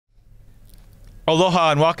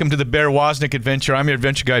Aloha and welcome to the Bear Woznick Adventure. I'm your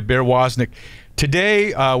adventure guide, Bear Woznick.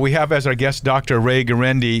 Today, we have as our guest Dr. Ray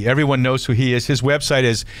Gaurandi. Everyone knows who he is. His website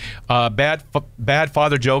is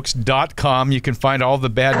badfatherjokes.com. You can find all the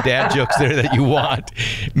bad dad jokes there that you want.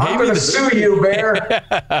 I'm going to sue you, Bear.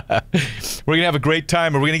 We're going to have a great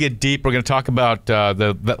time. We're going to get deep. We're going to talk about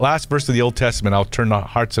the last verse of the Old Testament. I'll turn the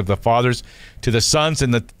hearts of the fathers to the sons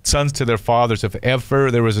and the sons to their fathers. If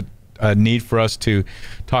ever there was a need for us to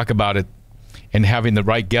talk about it, and having the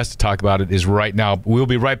right guest to talk about it is right now. We'll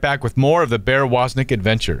be right back with more of the Bear Woznick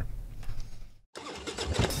Adventure.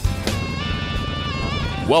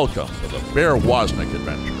 Welcome to the Bear Woznick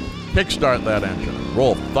Adventure. Kickstart that engine and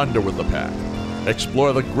roll thunder with the pack.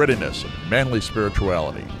 Explore the grittiness of manly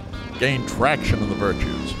spirituality. Gain traction in the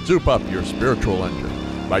virtues. Soup up your spiritual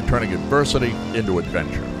engine by turning adversity into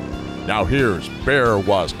adventure. Now here's Bear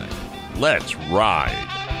Woznick. Let's ride.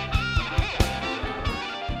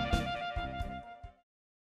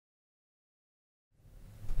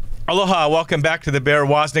 Aloha, welcome back to the Bear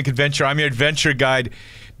Woznick Adventure. I'm your adventure guide,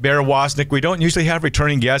 Bear Woznick. We don't usually have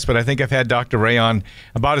returning guests, but I think I've had Dr. Ray on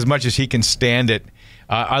about as much as he can stand it.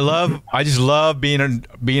 I just love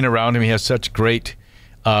being around him. He has such great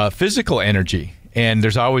physical energy, and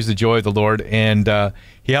there's always the joy of the Lord. And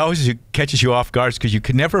he always catches you off guard because you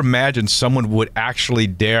could never imagine someone would actually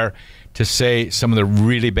dare to say some of the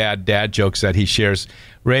really bad dad jokes that he shares.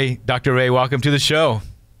 Ray, Dr. Ray, welcome to the show.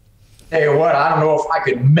 Tell you what, I don't know if I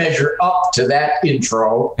could measure up to that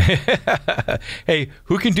intro. Hey,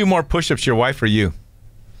 who can do more push-ups, your wife or you?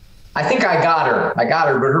 I think I got her,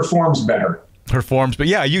 but her form's better. Her form's, but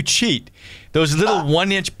yeah, you cheat. Those little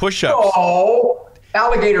 1-inch push-ups. Oh,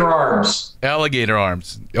 alligator arms. Alligator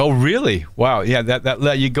arms. Oh, really? Wow. Yeah,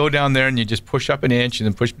 that you go down there and you just push up an inch and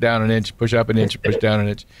then push down an inch, push up an inch, push down an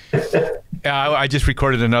inch. I just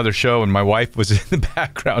recorded another show and my wife was in the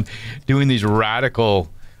background doing these radical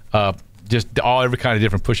just every kind of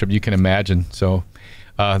different push-up you can imagine. So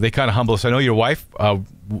they kind of humble us. I know your wife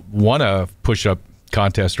won a push-up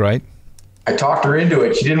contest, right? I talked her into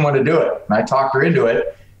it. She didn't want to do it. And I talked her into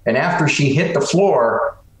it. And after she hit the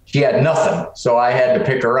floor, she had nothing. So I had to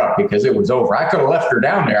pick her up because it was over. I could have left her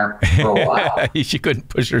down there for a while. She couldn't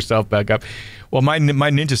push herself back up. Well, my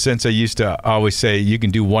ninja sensei used to always say, you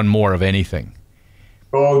can do one more of anything.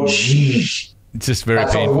 Oh, geez. It's just very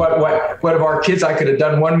painful. What of our kids? I could have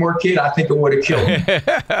done one more kid. I think it would have killed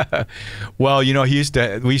him. Well, you know, we used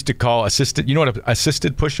to call assisted. You know what an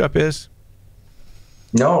assisted push-up is?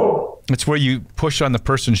 No. It's where you push on the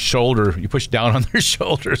person's shoulder. You push down on their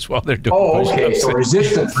shoulders while they're doing push-ups. Okay. So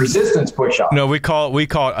resistance push-up. No, we call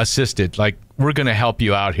it assisted. Like, we're going to help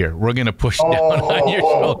you out here. We're going to push down on your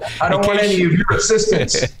shoulder. I don't want any of your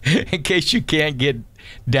assistance. In case you can't get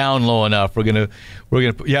down low enough, we're gonna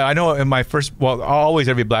yeah, I know in my first, well, always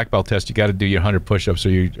every black belt test you got to do your 100 push-ups or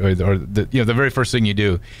the very first thing you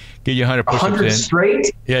do, get your 100 push-ups 100 in.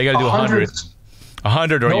 Straight? Yeah, you got to do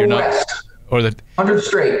 100 or no you're not rest. or the 100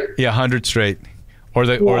 straight. Yeah, 100 straight. Or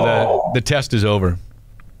the test is over.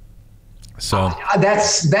 So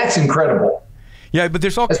that's incredible. Yeah, but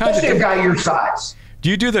there's all kinds of especially a guy your size. Do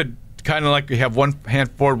you do the kind of like you have one hand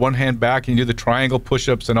forward, one hand back, and you do the triangle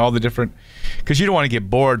push-ups and all the different, because you don't want to get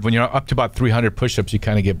bored when you're up to about 300 push-ups. You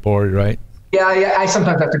kind of get bored, right? Yeah, I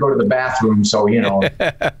sometimes have to go to the bathroom, so you know.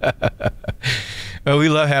 Well, we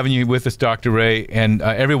love having you with us, Dr. Ray, and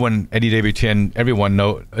everyone at EWTN, everyone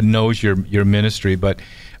knows your ministry. But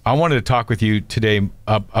I wanted to talk with you today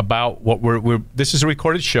about what we're. This is a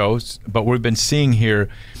recorded show, but we've been seeing here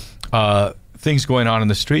things going on in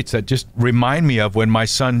the streets that just remind me of when my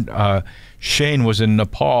son Shane was in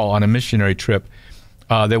Nepal on a missionary trip.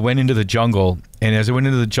 They went into the jungle, and as they went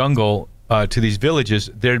into the jungle to these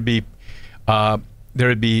villages, there'd be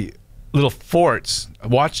little forts,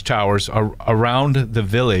 watchtowers around the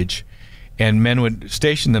village, and men would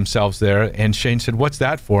station themselves there. And Shane said, "What's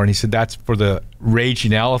that for?" And he said, "That's for the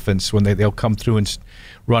raging elephants when they'll come through and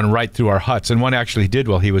run right through our huts." And one actually did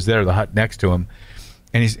while he was there, the hut next to him.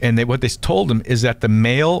 And what they told him is that the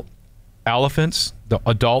male elephants, the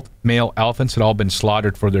adult male elephants, had all been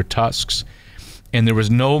slaughtered for their tusks, and there was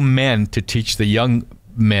no men to teach the young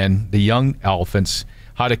men, the young elephants,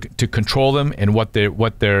 how to control them and what their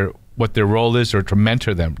role is, or to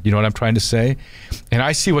mentor them. You know what I'm trying to say? And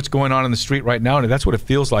I see what's going on in the street right now, and that's what it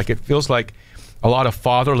feels like. It feels like a lot of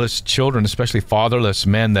fatherless children, especially fatherless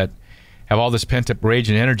men, that have all this pent-up rage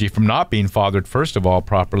and energy from not being fathered, first of all,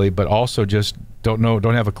 properly, but also just don't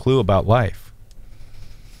have a clue about life.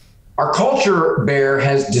 Our culture, Bear,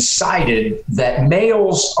 has decided that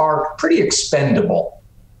males are pretty expendable.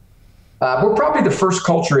 We're probably the first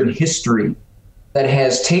culture in history that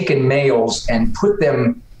has taken males and put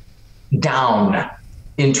them down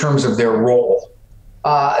in terms of their role.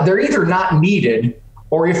 They're either not needed,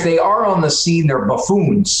 or if they are on the scene, they're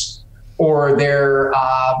buffoons, or they're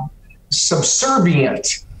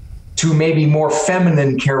subservient to maybe more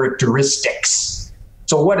feminine characteristics.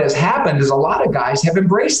 So what has happened is a lot of guys have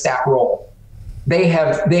embraced that role. They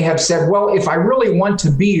have said, well, if I really want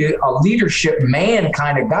to be a leadership man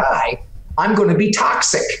kind of guy, I'm going to be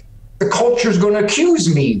toxic. The culture's going to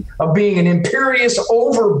accuse me of being an imperious,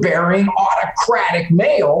 overbearing, autocratic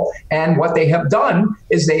male. And what they have done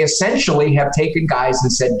is they essentially have taken guys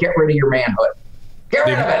and said, get rid of your manhood. Get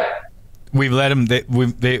rid of it. We've let them.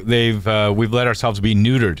 We've let ourselves be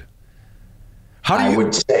neutered. I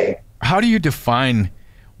would say. How do you define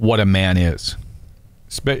what a man is?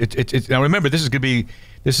 Now remember, this is going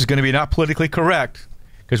to be not politically correct,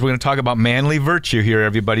 because we're going to talk about manly virtue here,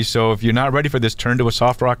 everybody. So if you're not ready for this, turn to a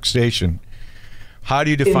soft rock station. How do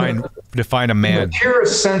you define a man? In the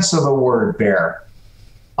purest sense of the word, Bear,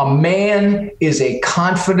 a man is a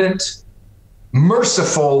confident,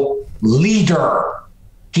 merciful leader.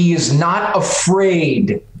 He is not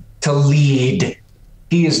afraid to lead.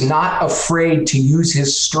 He is not afraid to use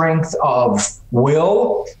his strength of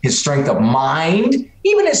will, his strength of mind,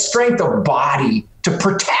 even his strength of body to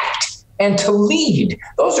protect and to lead.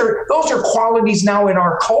 Those are qualities now in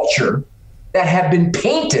our culture that have been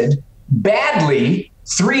painted badly,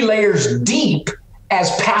 3 layers deep,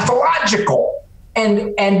 as pathological,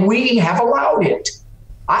 and we have allowed it.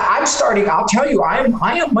 I'll tell you, I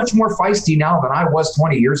am much more feisty now than I was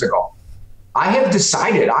 20 years ago. I have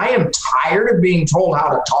decided I am tired of being told how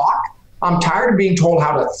to talk. I'm tired of being told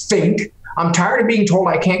how to think. I'm tired of being told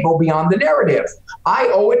I can't go beyond the narrative.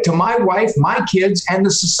 I owe it to my wife, my kids, and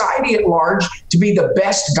the society at large to be the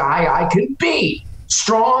best guy I can be,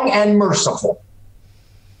 strong and merciful.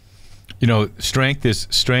 You know, strength is.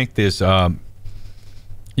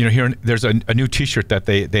 You know, here there's a new T-shirt that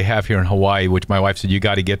they have here in Hawaii, which my wife said, you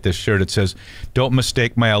got to get this shirt. It says, "Don't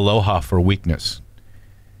mistake my aloha for weakness."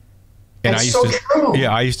 And That's so true.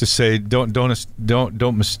 Yeah, I used to say,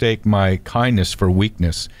 don't mistake my kindness for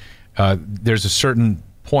weakness. There's a certain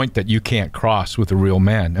point that you can't cross with a real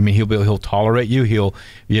man. I mean, he'll tolerate you. He'll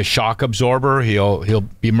be a shock absorber. He'll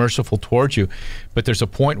be merciful towards you. But there's a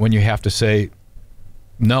point when you have to say,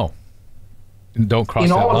 no, don't cross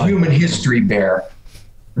that line. In all human history, Bear,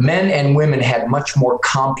 men and women had much more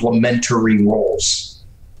complementary roles.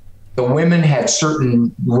 The women had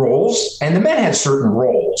certain roles, and the men had certain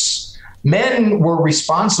roles. Men were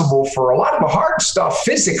responsible for a lot of the hard stuff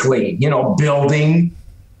physically, building,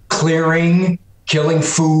 clearing, killing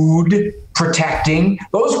food, protecting.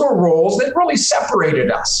 Those were roles that really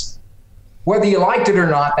separated us. Whether you liked it or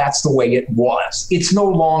not, that's the way it was. It's no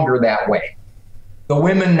longer that way. The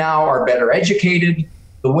women now are better educated.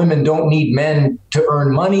 The women don't need men to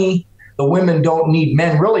earn money. The women don't need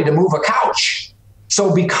men really to move a couch.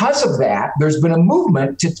 So because of that, there's been a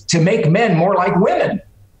movement to make men more like women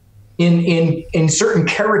in certain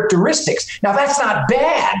characteristics. Now, that's not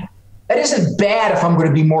bad. That isn't bad if I'm going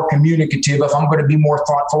to be more communicative, if I'm going to be more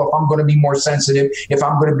thoughtful, if I'm going to be more sensitive, if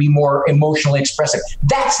I'm going to be more emotionally expressive.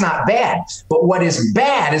 That's not bad. But what is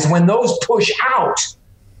bad is when those push out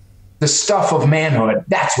the stuff of manhood.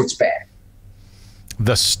 That's what's bad.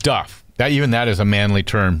 The stuff. That is a manly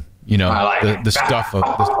term. I like the stuff of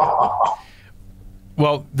the,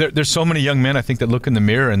 well, there's so many young men, I think, that look in the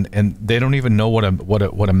mirror and they don't even know what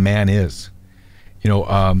a man is.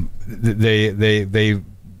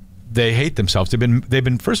 They hate themselves. They've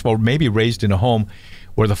been first of all maybe raised in a home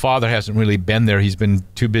where the father hasn't really been there. He's been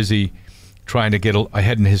too busy trying to get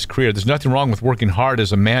ahead in his career. There's nothing wrong with working hard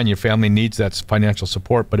as a man. Your family needs that financial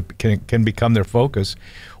support, but it can become their focus.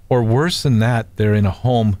 Or worse than that, they're in a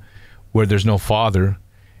home where there's no father.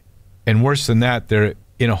 And worse than that, they're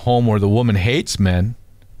in a home where the woman hates men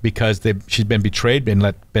because she's been betrayed, been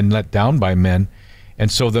let down by men.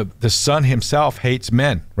 And so the son himself hates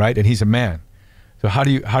men, right? And he's a man. So how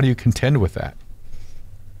do you contend with that?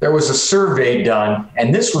 There was a survey done,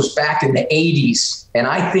 and this was back in the 80s, and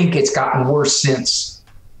I think it's gotten worse since.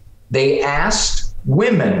 They asked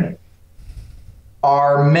women,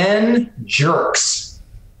 are men jerks?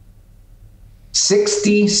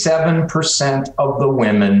 67% of the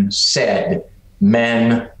women said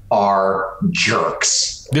men are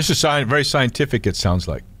jerks. This is very scientific, it sounds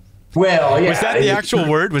like. Well, yeah. Was that the actual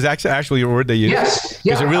word? Was that actually a word they used? Yes.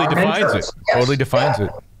 Because it really defines it. Yes. Totally defines it.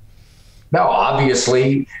 No,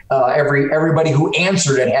 obviously, everybody who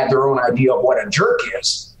answered it had their own idea of what a jerk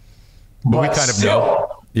is. But we kind of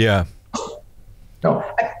know. Yeah. No,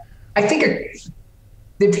 I think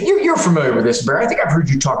you're familiar with this, Bear. I think I've heard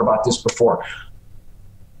you talk about this before.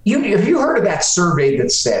 Have you heard of that survey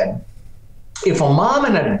that said if a mom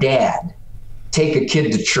and a dad take a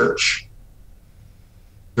kid to church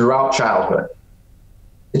throughout childhood,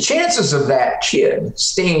 the chances of that kid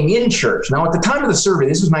staying in church, now at the time of the survey,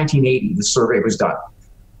 this was 1980, the survey was done.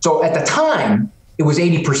 So at the time, it was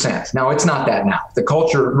 80%. Now it's not that now. The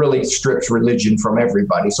culture really strips religion from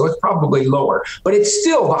everybody, so it's probably lower. But it's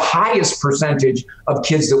still the highest percentage of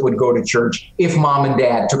kids that would go to church if mom and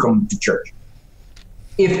dad took them to church.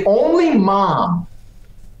 If only mom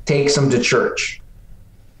takes them to church,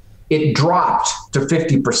 it dropped to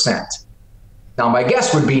 50%. Now my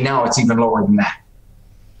guess would be now it's even lower than that.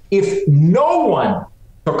 If no one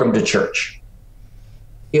took them to church,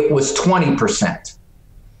 it was 20%.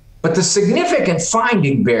 But the significant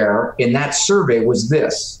finding, Bear, in that survey was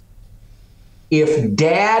this. If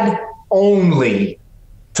dad only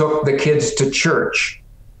took the kids to church,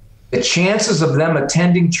 the chances of them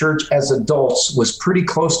attending church as adults was pretty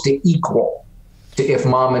close to equal to if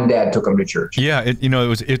mom and dad took them to church. Yeah,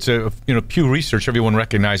 it's a Pew Research. Everyone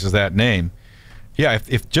recognizes that name. Yeah,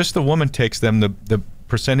 if just the woman takes them, the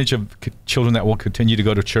percentage of children that will continue to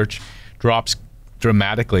go to church drops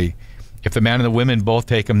dramatically. If the man and the women both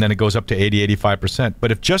take them, then it goes up to 80-85%.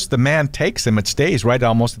 But if just the man takes them, it stays right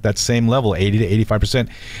almost at that same level, 80-85%.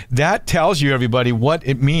 That tells you, everybody, what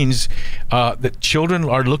it means that children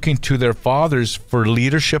are looking to their fathers for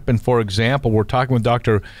leadership and for example. We're talking with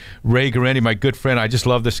Dr. Ray Gaurandi, my good friend. I just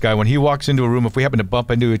love this guy. When he walks into a room, if we happen to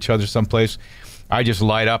bump into each other someplace, I just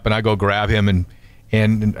light up and I go grab him and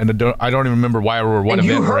I don't even remember why or what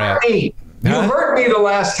event we're at. You hurt me the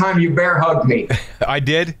last time you bear hugged me. I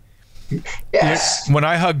did? Yes. When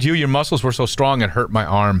I hugged you, your muscles were so strong it hurt my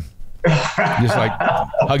arm. Just like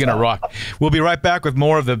hugging a rock. We'll be right back with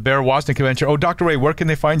more of the Bear Woznick Adventure. Oh, Dr. Ray, where can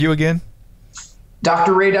they find you again?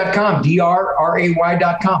 drray.com,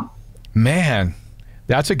 drray.com. Man,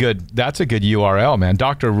 that's a good URL, man.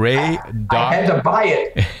 Dr. Ray. I had to buy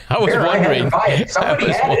it. I was wondering. I had to buy it.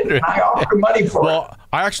 Somebody had it, and I offered money for it. Well,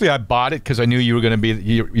 I bought it because I knew you were going to be.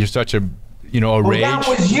 You're such a rage. That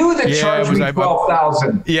was you that charged me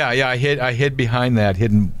 $12,000. Yeah, I hid behind that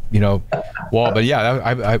hidden, wall. But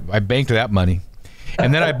yeah, I banked that money,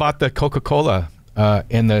 and then I bought the Coca-Cola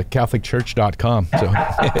and the CatholicChurch.com. So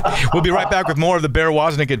we'll be right back with more of the Bear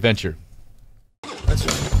Woznick Adventure. That's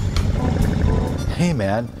right. Hey,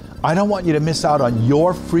 man. I don't want you to miss out on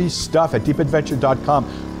your free stuff at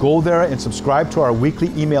deepadventure.com. Go there and subscribe to our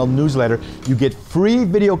weekly email newsletter. You get free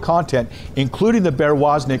video content, including the Bear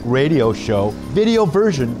Woznick radio show, video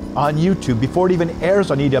version on YouTube before it even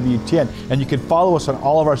airs on EWTN. And you can follow us on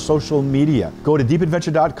all of our social media. Go to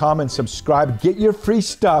deepadventure.com and subscribe. Get your free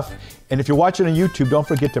stuff. And if you're watching on YouTube, don't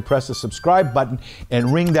forget to press the subscribe button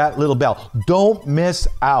and ring that little bell. Don't miss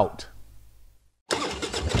out.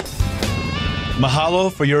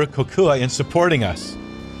 Mahalo for your kokua in supporting us.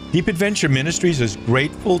 Deep Adventure Ministries is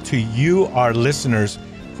grateful to you, our listeners,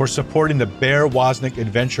 for supporting the Bear Woznick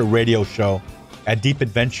Adventure radio show at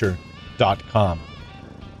deepadventure.com.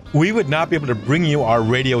 We would not be able to bring you our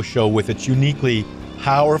radio show with its uniquely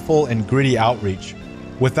powerful and gritty outreach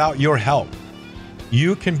without your help.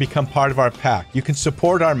 You can become part of our pack. You can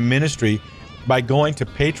support our ministry by going to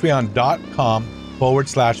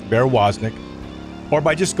patreon.com/Bear Woznick, or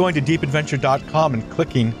by just going to deepadventure.com and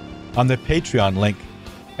clicking on the Patreon link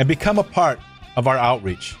and become a part of our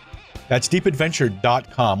outreach. That's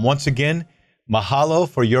deepadventure.com. Once again, mahalo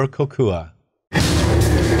for your kokua.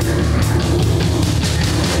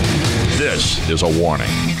 This is a warning.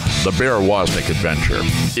 The Bear Woznick Adventure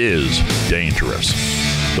is dangerous.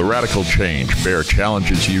 The radical change Bear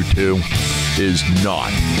challenges you to is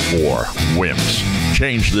not for wimps.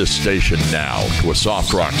 Change this station now to a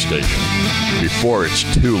soft rock station before it's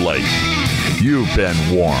too late. You've been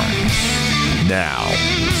warned. Now,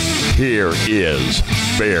 here is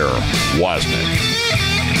Bear Woznick.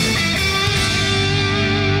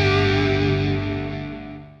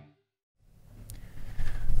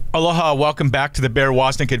 Aloha, welcome back to the Bear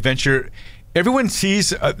Woznick Adventure. Everyone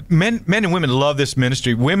sees, men and women love this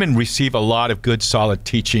ministry. Women receive a lot of good, solid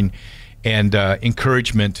teaching and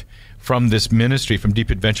encouragement from this ministry, from Deep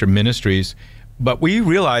Adventure Ministries. But we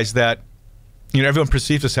realize that, everyone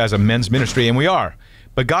perceives us as a men's ministry, and we are.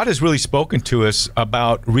 But God has really spoken to us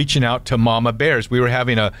about reaching out to mama bears. We were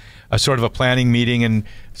having a sort of a planning meeting, and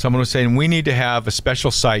someone was saying, we need to have a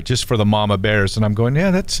special site just for the mama bears. And I'm going,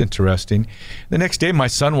 yeah, that's interesting. The next day, my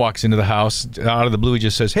son walks into the house, out of the blue, he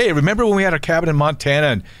just says, hey, remember when we had our cabin in Montana,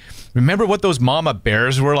 and remember what those mama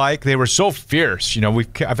bears were like? They were so fierce.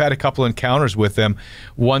 I've had a couple encounters with them.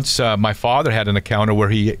 Once my father had an encounter where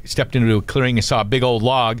he stepped into a clearing and saw a big old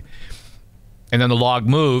log, and then the log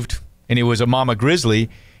moved, and it was a mama grizzly,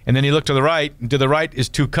 And then he looked to the right, and to the right is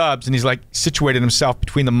 2 cubs, and he's like situated himself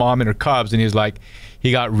between the mom and her cubs, and he's like,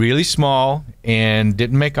 he got really small and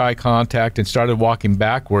didn't make eye contact and started walking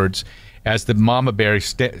backwards as the mama bear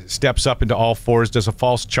steps up into all fours, does a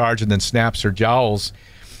false charge, and then snaps her jowls.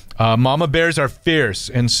 Mama bears are fierce,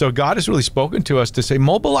 and so God has really spoken to us to say,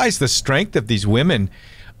 mobilize the strength of these women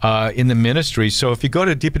in the ministry. So if you go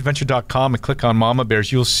to deepadventure.com and click on mama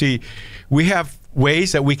bears, you'll see we have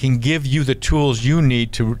ways that we can give you the tools you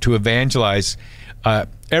need to evangelize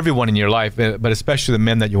everyone in your life, but especially the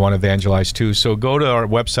men that you want to evangelize to. So go to our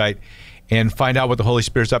website and find out what the Holy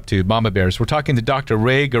Spirit's up to, Mama Bears. We're talking to Dr.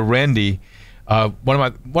 Ray Gaurandi. One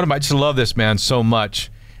of my, I just love this man so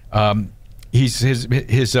much. His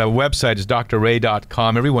website is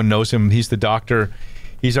drray.com. Everyone knows him. He's the doctor.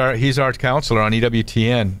 He's our counselor on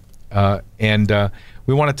EWTN.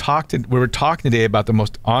 We want to talk we were talking today about the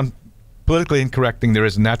most politically incorrect thing there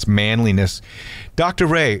is, and that's manliness. Dr.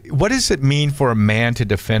 Ray, what does it mean for a man to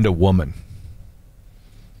defend a woman?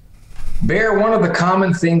 Bear, one of the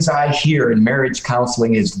common things I hear in marriage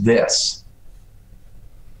counseling is this,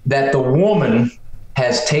 that the woman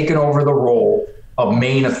has taken over the role of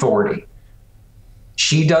main authority.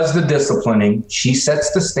 She does the disciplining, she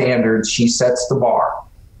sets the standards, she sets the bar.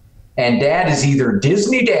 And dad is either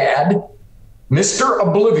Disney dad, Mr.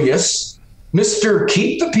 Oblivious, Mr.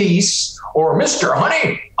 Keep the Peace, or Mr.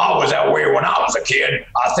 Honey, I was that way when I was a kid.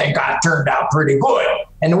 I think I turned out pretty good.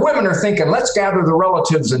 And the women are thinking, let's gather the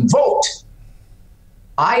relatives and vote.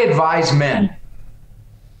 I advise men,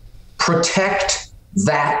 protect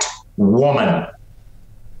that woman.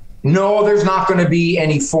 No, there's not going to be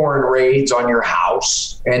any foreign raids on your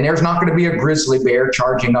house, and there's not going to be a grizzly bear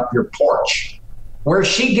charging up your porch. Where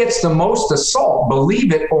she gets the most assault,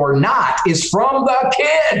 believe it or not, is from the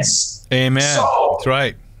kids. Amen. So, that's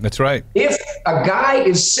right. That's right. If a guy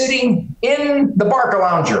is sitting in the Barca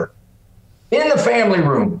Lounger, in the family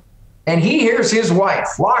room, and he hears his wife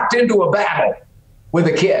locked into a battle with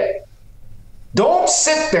a kid, don't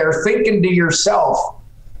sit there thinking to yourself,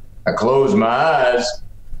 I close my eyes,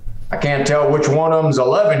 I can't tell which one of them's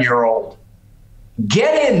 11-year-old.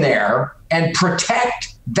 Get in there and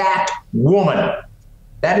protect that woman.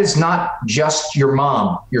 That is not just your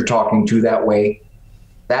mom you're talking to that way.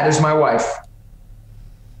 That is my wife.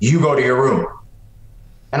 You go to your room.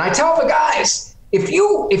 And I tell the guys, if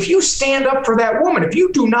you stand up for that woman, if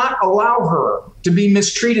you do not allow her to be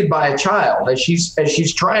mistreated by a child as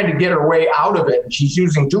she's trying to get her way out of it, and she's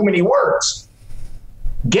using too many words,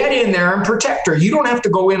 get in there and protect her. You don't have to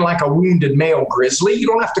go in like a wounded male grizzly. You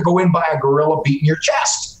don't have to go in by a gorilla beating your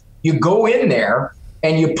chest. You go in there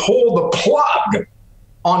and you pull the plug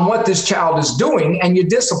on what this child is doing, and you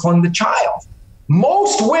discipline the child.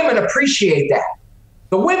 Most women appreciate that.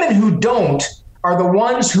 The women who don't are the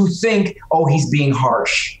ones who think, oh, he's being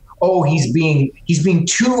harsh. Oh, he's being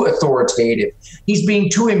too authoritative. He's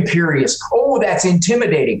being too imperious. Oh, that's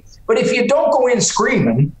intimidating. But if you don't go in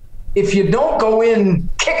screaming, if you don't go in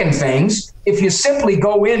kicking things, if you simply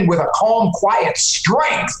go in with a calm, quiet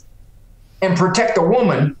strength and protect the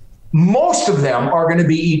woman, most of them are going to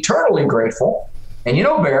be eternally grateful. And you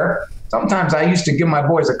know, Bear, sometimes I used to give my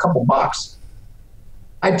boys a couple bucks.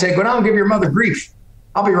 I'd say, go down and give your mother grief.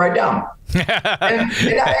 I'll be right down. and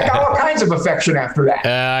I got all kinds of affection after that.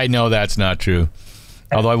 I know that's not true.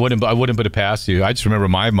 Although I wouldn't put it past you. I just remember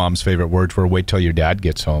my mom's favorite words were, wait till your dad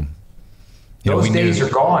gets home. Those days are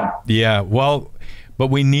gone. Yeah, well,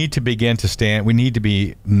 but we need to begin to stand. We need to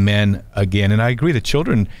be men again. And I agree, the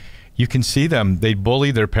children, you can see them. They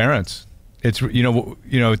bully their parents. It's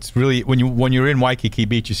it's really when you're in Waikiki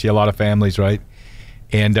Beach, you see a lot of families, right?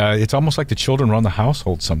 And it's almost like the children run the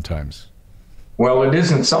household sometimes. Well, it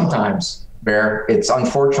isn't sometimes, Bear. It's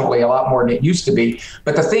unfortunately a lot more than it used to be.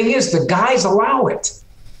 But the thing is, the guys allow it.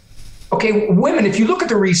 Okay, women, if you look at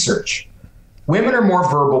the research, women are more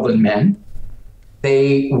verbal than men.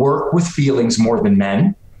 They work with feelings more than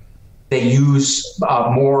men. They use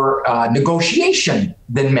more negotiation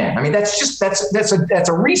than men. I mean, that's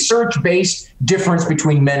a research-based difference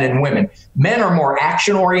between men and women. Men are more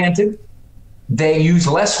action-oriented. They use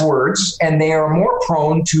less words, and they are more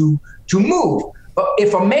prone to move. But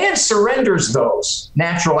if a man surrenders those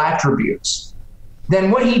natural attributes,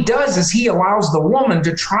 then what he does is he allows the woman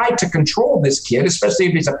to try to control this kid, especially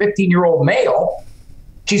if he's a 15-year-old male.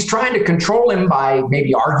 She's trying to control him by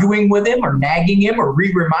maybe arguing with him or nagging him or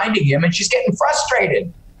reminding him, and she's getting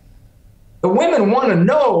frustrated. The women want to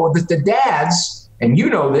know that the dads, and you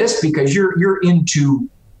know this because you're into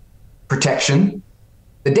protection,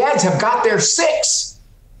 the dads have got their 6.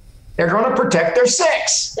 They're going to protect their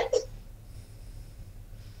 6.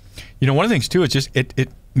 You know, one of the things too is just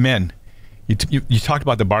men. You talked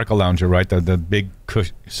about the Barca Lounger, right? The big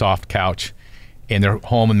soft couch, and they're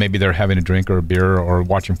home and maybe they're having a drink or a beer or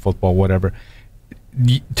watching football, whatever.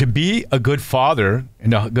 To be a good father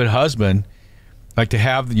and a good husband, like to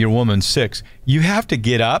have your woman 6, you have to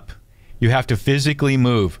get up, you have to physically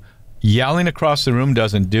move. Yelling across the room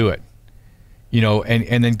doesn't do it.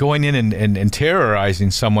 And then going in and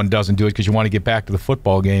terrorizing someone doesn't do it because you want to get back to the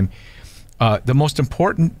football game. The most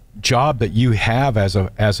important job that you have as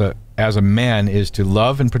a man is to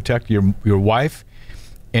love and protect your wife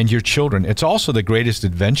and your children. It's also the greatest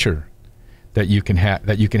adventure that you can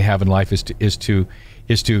have in life is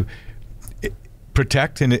to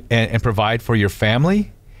protect and provide for your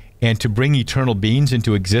family, and to bring eternal beings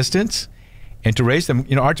into existence, and to raise them.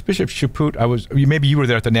 Archbishop Chaput, maybe you were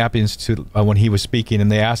there at the Nappy Institute when he was speaking,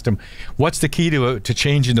 and they asked him, what's the key to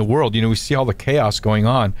changing the world? We see all the chaos going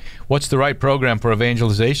on. What's the right program for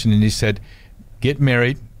evangelization? And he said, get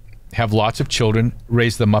married, have lots of children,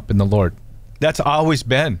 raise them up in the Lord. That's always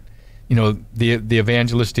been, the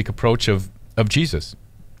evangelistic approach of Jesus.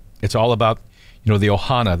 It's all about, the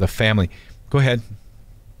ohana, the family. Go ahead.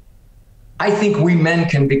 I think we men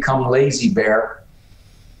can become lazy, Bear.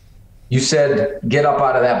 You said, get up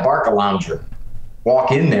out of that Barca Lounger,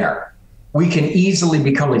 walk in there. We can easily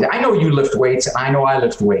become lazy. I know you lift weights. I know I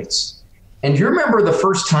lift weights. And do you remember the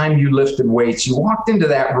first time you lifted weights? You walked into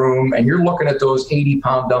that room and you're looking at those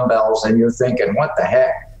 80-pound dumbbells and you're thinking, what the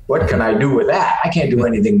heck? What can I do with that? I can't do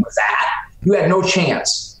anything with that. You had no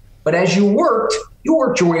chance. But as you worked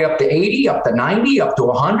your way up to 80, up to 90, up to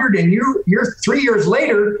 100, and you're 3 years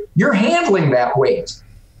later, you're handling that weight.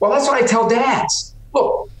 Well, that's what I tell dads.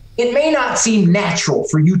 Look, it may not seem natural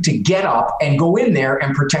for you to get up and go in there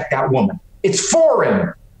and protect that woman. It's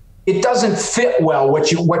foreign. It doesn't fit well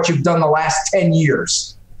what you've done the last 10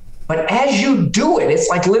 years. But as you do it, it's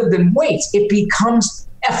like lifting weights. It becomes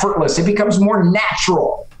effortless. It becomes more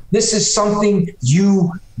natural. This is something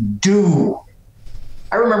you do.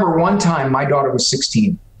 I remember one time my daughter was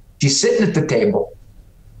 16. She's sitting at the table.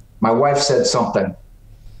 My wife said something.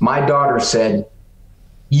 My daughter said,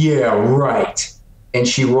 yeah, right. And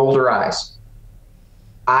she rolled her eyes.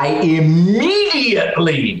 I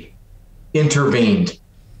immediately intervened.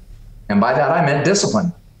 And by that, I meant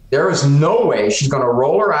discipline. There is no way she's going to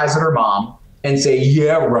roll her eyes at her mom and say,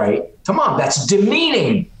 yeah, right, to mom. That's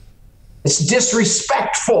demeaning. It's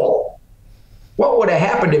disrespectful. What would have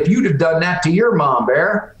happened if you'd have done that to your mom,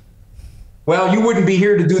 Bear? Well, you wouldn't be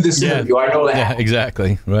here to do this interview. I know that. Yeah,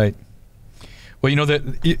 exactly. Right. Well,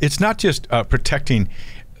 it's not just protecting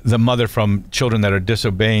the mother from children that are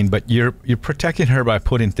disobeying, but you're protecting her by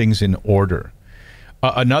putting things in order.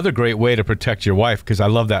 Another great way to protect your wife, because I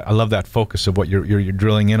love that focus of what you're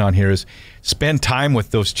drilling in on here, is spend time with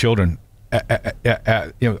those children,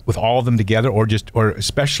 with all of them together, or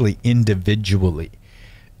especially individually.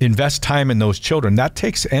 Invest time in those children. That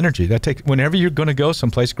takes energy. Whenever you're going to go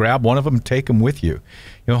someplace, grab one of them and take them with you.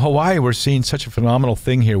 Hawaii, we're seeing such a phenomenal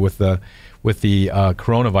thing here with the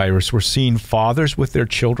coronavirus. We're seeing fathers with their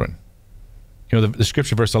children. The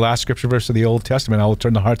scripture verse, the last scripture verse of the Old Testament, I will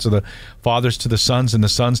turn the hearts of the fathers to the sons and the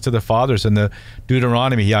sons to the fathers. And the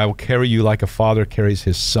Deuteronomy, I will carry you like a father carries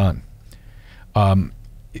his son.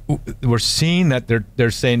 We're seeing that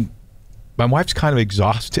they're saying, my wife's kind of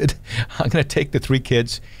exhausted. I'm going to take the 3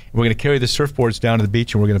 kids, and we're going to carry the surfboards down to the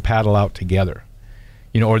beach, and we're going to paddle out together.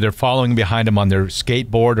 Or they're following behind them on their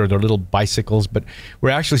skateboard or their little bicycles. But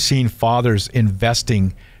we're actually seeing fathers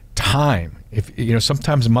investing time.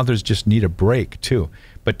 Sometimes mothers just need a break too.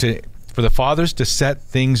 But for the fathers to set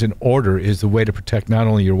things in order is the way to protect not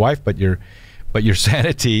only your wife but your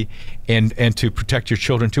sanity and to protect your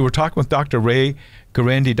children too. We're talking with Dr. Ray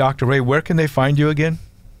Gaurandi. Dr. Ray, where can they find you again?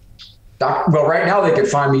 Well, right now they can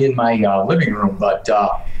find me in my living room, but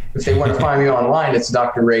if they want to find me online, it's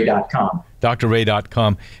drray.com.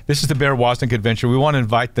 drray.com. This is the Bear Woznick Adventure. We want to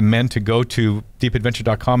invite the men to go to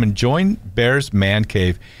deepadventure.com and join Bear's Man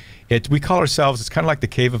Cave. We call ourselves, it's kind of like the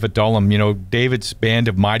Cave of Adullam. David's band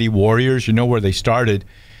of mighty warriors, where they started.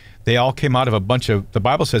 They all came out of a bunch of, the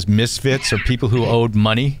Bible says, misfits, or people who owed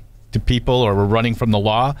money to people or were running from the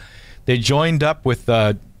law. They joined up with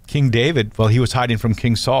King David while he was hiding from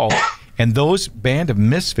King Saul. And those band of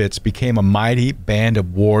misfits became a mighty band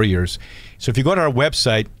of warriors. So if you go to our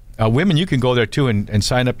website, women, you can go there too and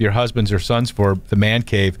sign up your husbands or sons for the Man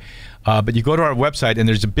Cave. But you go to our website and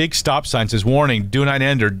there's a big stop sign that says, warning, do not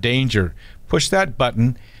enter, danger. Push that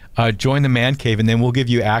button, join the Man Cave, and then we'll give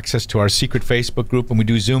you access to our secret Facebook group. And we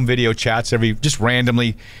do Zoom video chats just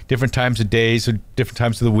randomly, different times of days or different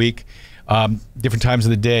times of the week. different times of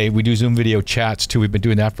the day. We do Zoom video chats too. We've been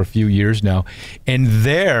doing that for a few years now. And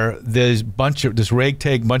this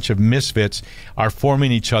ragtag bunch of misfits are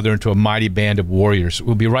forming each other into a mighty band of warriors.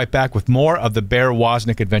 We'll be right back with more of the Bear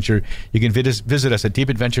Woznick adventure. You can visit us at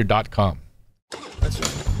deepadventure.com.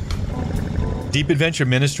 Deep Adventure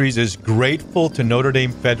Ministries is grateful to Notre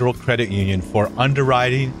Dame Federal Credit Union for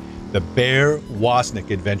underwriting the Bear Woznick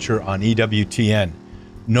adventure on EWTN.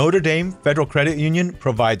 Notre Dame Federal Credit Union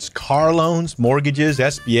provides car loans, mortgages,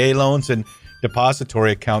 SBA loans, and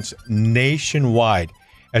depository accounts nationwide,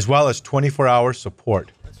 as well as 24-hour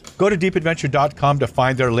support. Go to deepadventure.com to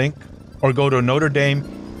find their link, or go to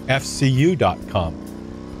NotreDameFCU.com.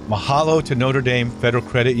 Mahalo to Notre Dame Federal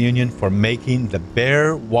Credit Union for making the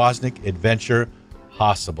Bear Woznick adventure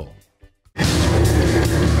possible.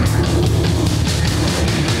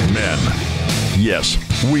 Men, yes,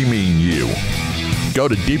 we mean you. Go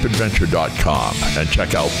to deepadventure.com and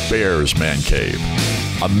check out Bear's Man Cave,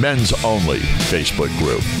 a men's-only Facebook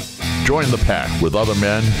group. Join the pack with other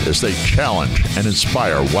men as they challenge and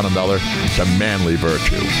inspire one another to manly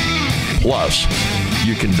virtue. Plus,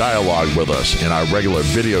 you can dialogue with us in our regular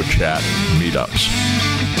video chat meetups.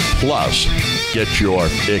 Plus, get your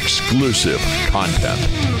exclusive content.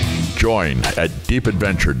 Join at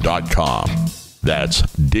deepadventure.com. That's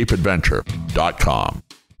deepadventure.com.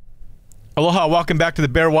 Aloha, welcome back to the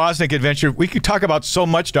Bear Woznick adventure. We could talk about so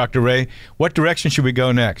much, Dr. Ray. What direction should we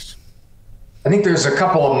go next? I think there's a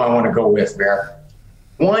couple of them I want to go with, Bear.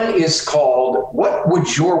 One is called, what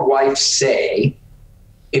would your wife say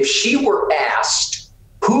if she were asked,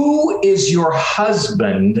 who is your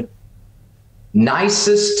husband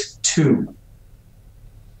nicest to?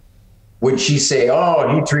 Would she say,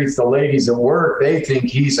 oh, he treats the ladies at work. They think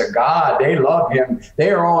he's a god. They love him.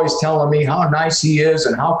 They are always telling me how nice he is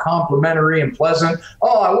and how complimentary and pleasant.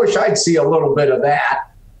 Oh, I wish I'd see a little bit of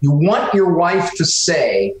that. You want your wife to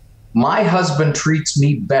say, my husband treats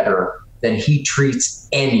me better than he treats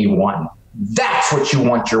anyone. That's what you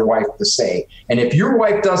want your wife to say. And if your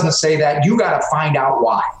wife doesn't say that, you got to find out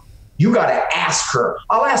why. You got to ask her.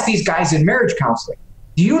 I'll ask these guys in marriage counseling.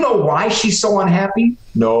 Do you know why she's so unhappy?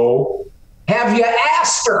 No. Have you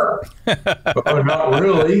asked her? Oh, not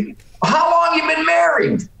really. How long you been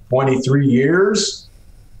married? 23 years.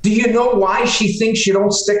 Do you know why she thinks you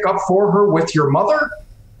don't stick up for her with your mother?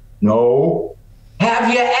 No.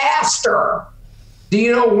 Have you asked her? Do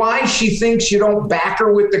you know why she thinks you don't back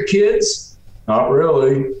her with the kids? Not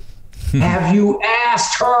really. Have you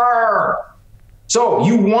asked her? So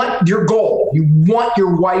you want your goal. You want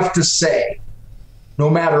your wife to say, no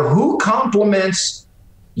matter who compliments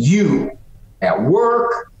you at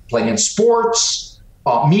work, playing sports,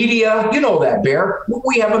 media, you know that, Bear.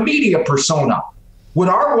 We have a media persona. Would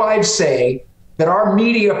our wives say that our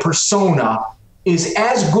media persona is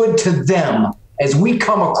as good to them as we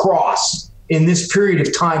come across in this period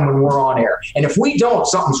of time when we're on air? And if we don't,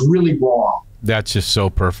 something's really wrong. That's just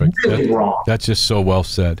so perfect. Really wrong. That's just so well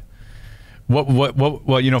said.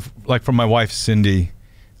 Well, you know, like from my wife, Cindy,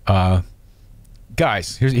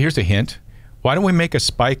 guys, here's a hint. Why don't we make a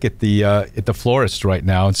spike at the florist right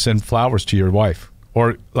now and send flowers to your wife?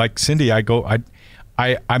 Or like Cindy,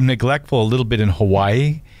 I'm neglectful a little bit in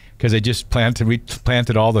Hawaii because we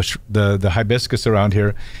planted all the hibiscus around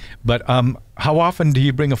here. But how often do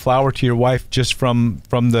you bring a flower to your wife just from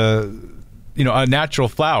the, you know, a natural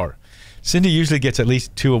flower? Cindy usually gets at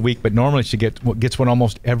least 2 a week, but normally she gets one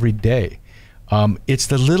almost every day. It's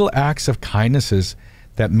the little acts of kindnesses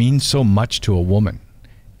that mean so much to a woman.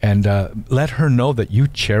 And let her know that you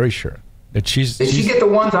cherish her. That Did she get the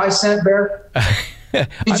ones I sent, Bear? I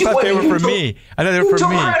thought they were for me. I thought they were for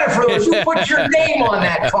me. You took credit for those. You put your name on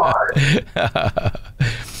that card.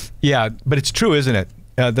 Yeah, but it's true, isn't it?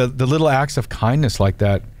 The little acts of kindness like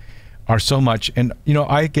that are so much. And, you know,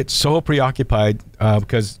 I get so preoccupied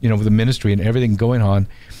because, you know, with the ministry and everything going on.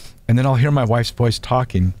 And then I'll hear my wife's voice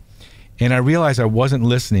talking. And I realize I wasn't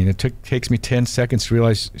listening. It takes me 10 seconds to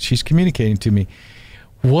realize she's communicating to me.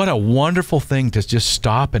 What a wonderful thing to just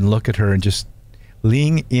stop and look at her and just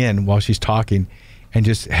lean in while she's talking and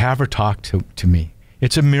just have her talk to me.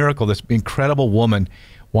 It's a miracle. This incredible woman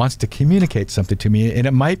wants to communicate something to me, and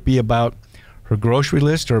it might be about her grocery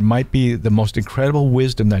list, or it might be the most incredible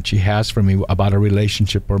wisdom that she has for me about a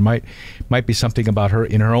relationship, or might be something about her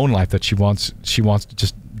in her own life that she wants to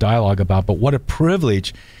just dialogue about. But what a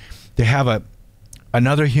privilege to have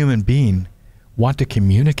another human being want to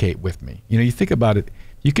communicate with me. You know, you think about it.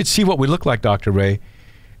 You could see what we look like, Dr. Ray,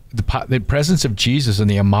 the presence of Jesus and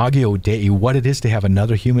the Imago Dei, what it is to have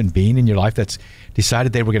another human being in your life that's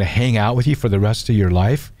decided they were going to hang out with you for the rest of your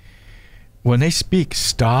life. When they speak,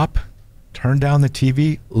 stop, turn down the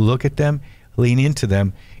TV, look at them, lean into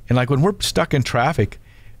them. And like when we're stuck in traffic,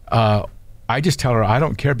 I just tell her, I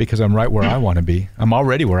don't care because I'm right where I want to be. I'm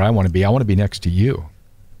already where I want to be. I want to be next to you,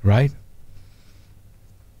 right?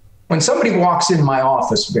 When somebody walks in my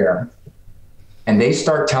office, Bear, and they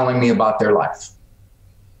start telling me about their life,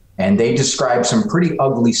 and they describe some pretty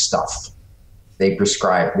ugly stuff. They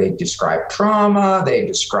describe trauma, they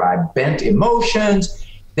describe bent emotions,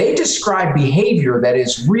 they describe behavior that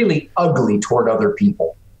is really ugly toward other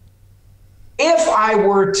people. If I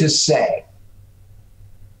were to say,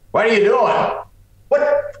 what are you doing?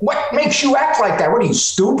 What makes you act like that? What are you,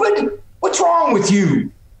 stupid? What's wrong with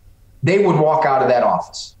you? They would walk out of that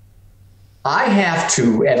office. I have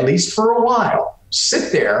to, at least for a while,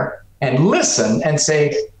 sit there and listen and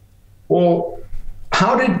say, well,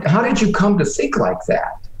 how did you come to think like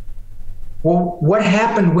that? Well, what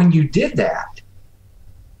happened when you did that?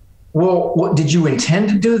 Well, did you intend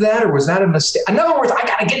to do that, or was that a mistake? In other words, I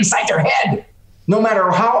got to get inside their head. No matter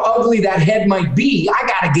how ugly that head might be, I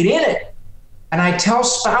got to get in it. And I tell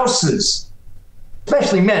spouses,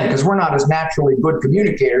 especially men, because we're not as naturally good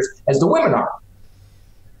communicators as the women are.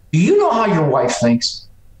 Do you know how your wife thinks?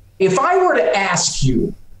 If I were to ask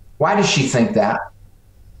you, why does she think that?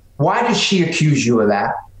 Why does she accuse you of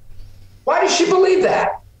that? Why does she believe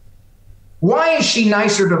that? Why is she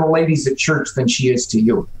nicer to the ladies at church than she is to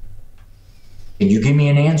you? Can you give me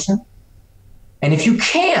an answer? And if you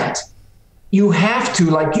can't, you have to,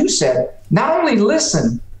 like you said, not only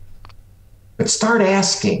listen, but start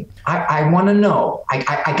asking. I want to know. I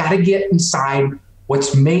got to get inside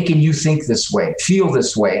what's making you think this way, feel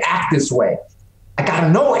this way, act this way. I got to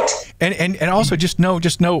know it. And also just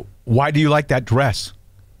know, why do you like that dress?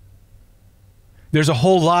 There's a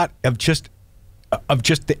whole lot of just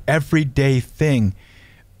the everyday thing.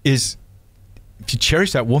 Is if you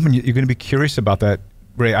cherish that woman, you're going to be curious about that,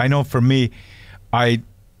 Ray. I know for me,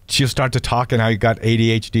 she'll start to talk and I got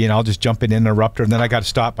ADHD and I'll just jump in and interrupt her, and then I got to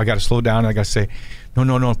stop. I got to slow down. And I got to say,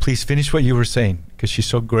 no, please finish what you were saying, because she's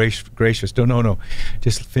so gracious. No,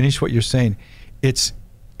 just finish what you're saying. It's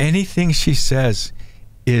anything she says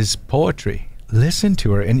is poetry. Listen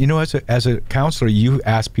to her. And as a counselor, you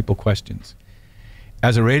ask people questions.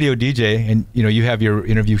 As a radio DJ, and you have your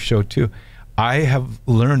interview show too, I have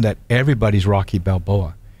learned that everybody's Rocky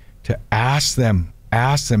Balboa. To ask them,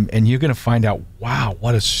 and you're going to find out, wow,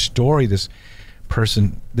 what a story this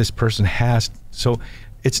person has. So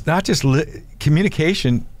it's not just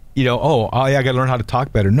communication, I got to learn how to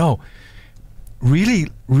talk better. No, really,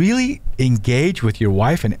 really engage with your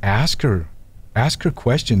wife and ask her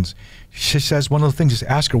questions. She says one of the things is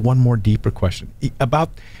ask her one more deeper question about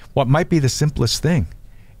what might be the simplest thing.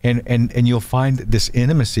 And you'll find this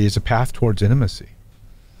intimacy is a path towards intimacy.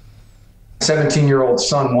 17-year-old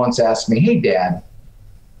son once asked me, hey, Dad,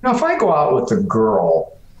 if I go out with a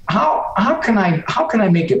girl, how can I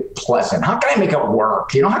make it pleasant? How can I make it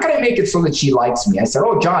work? How can I make it so that she likes me? I said,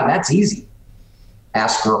 oh, John, that's easy.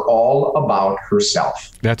 Ask her all about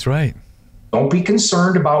herself. That's right. Don't be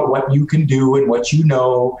concerned about what you can do and what you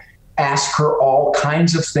know. Ask her all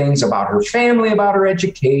kinds of things about her family, about her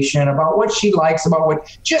education, about what she likes,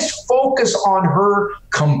 just focus on her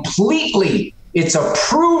completely. It's a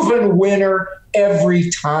proven winner every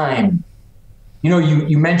time.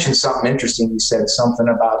 You mentioned something interesting. You said something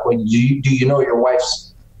about do you know your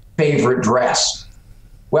wife's favorite dress?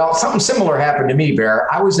 Well, something similar happened to me,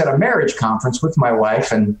 Bear. I was at a marriage conference with my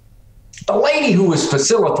wife, and the lady who was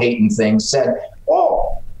facilitating things said,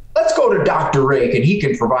 oh, let's go to Dr. Rake and he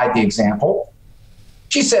can provide the example.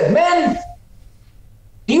 She said, men,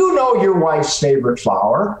 do you know your wife's favorite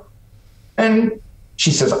flower? And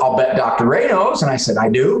she says, I'll bet Dr. Ray knows. And I said, I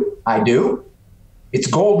do. It's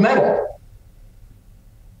gold medal.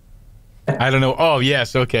 I don't know. Oh,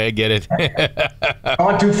 yes. Okay. I get it.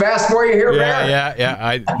 Going too fast for you here, Bear? Yeah.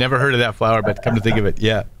 I never heard of that flower, but come to think of it.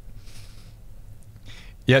 Yeah.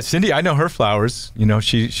 Yeah. Cindy, I know her flowers.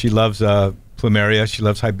 She loves plumeria. She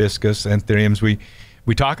loves hibiscus, anthuriums.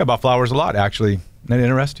 We talk about flowers a lot, actually. Isn't that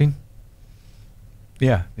interesting?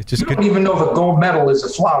 Yeah. It's just you don't even know the gold medal is a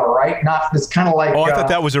flower, right? It's kind of like... Oh, I thought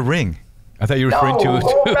that was a ring. I thought you were referring to...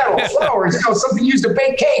 gold medal, flowers. Something used to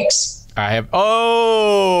bake cakes. I have...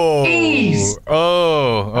 Oh! Jeez.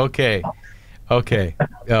 Oh, okay.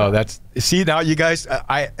 Oh, that's... See, now you guys,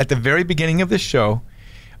 at the very beginning of this show,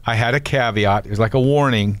 I had a caveat. It was like a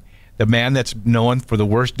warning. The man that's known for the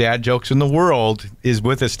worst dad jokes in the world is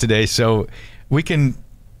with us today. So we could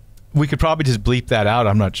probably just bleep that out.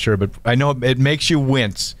 I'm not sure, but I know it makes you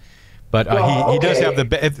wince. But he does have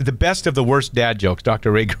the best of the worst dad jokes,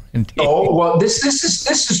 Dr. Ray Gaurandi. Oh, well, this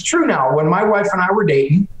is true now. When my wife and I were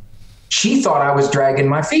dating, she thought I was dragging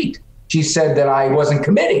my feet. She said that I wasn't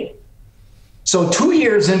committing. So 2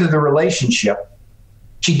 years into the relationship,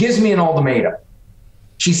 she gives me an ultimatum.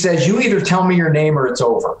 She says, you either tell me your name or it's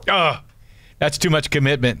over. Oh, that's too much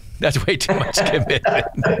commitment. That's way too much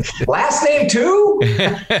commitment. Last name too?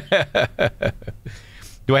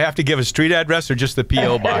 Do I have to give a street address or just the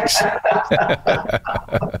P.O. box?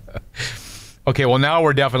 Okay, well, now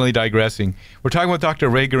we're definitely digressing. We're talking with Dr.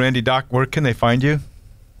 Ray Gaurandi. Doc, where can they find you?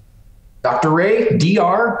 Dr. Ray,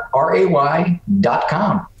 DRRAY.com.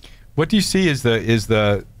 What do you see is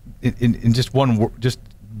in just just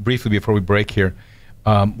briefly before we break here,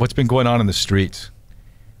 what's been going on in the streets?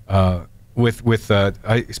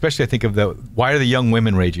 Especially I think of why are the young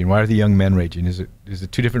women raging? Why are the young men raging? Is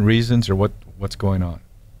it two different reasons, or what's going on?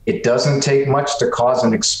 It doesn't take much to cause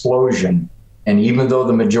an explosion. And even though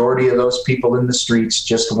the majority of those people in the streets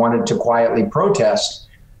just wanted to quietly protest,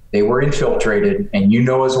 they were infiltrated. And you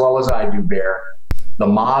know as well as I do, Bear, the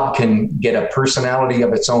mob can get a personality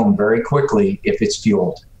of its own very quickly if it's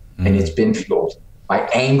fueled. And it's been fueled by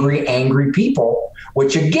angry people,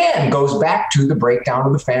 which again goes back to the breakdown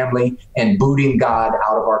of the family and booting God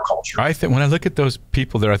out of our culture. I think when I look at those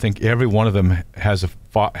people there, I think every one of them has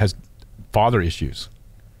father issues.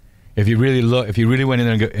 If you really went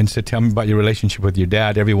in there and said, tell me about your relationship with your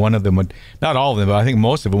dad, every one of them would, not all of them, but I think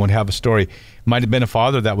most of them would have a story. Might have been a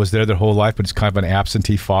father that was there their whole life, but it's kind of an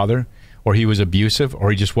absentee father, or he was abusive, or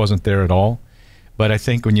he just wasn't there at all. But I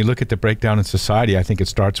think when you look at the breakdown in society, I think it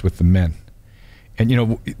starts with the men. And, you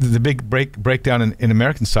know, the big breakdown in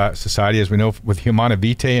American society, as we know, with Humana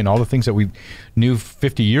Vitae and all the things that we knew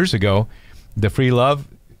 50 years ago, the free love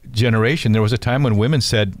generation, there was a time when women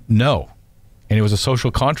said no. And it was a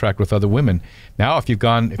social contract with other women. Now, if you've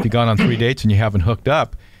gone on 3 dates and you haven't hooked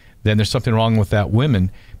up, then there's something wrong with that woman.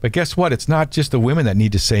 But guess what? It's not just the women that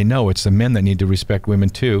need to say no. It's the men that need to respect women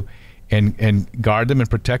too, and guard them and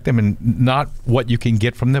protect them, and not what you can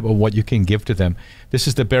get from them, but what you can give to them. This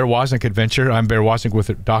is the Bear Woznick Adventure. I'm Bear Woznick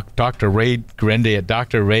with Dr. Ray Gaurandi at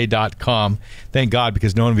drray.com. Thank God,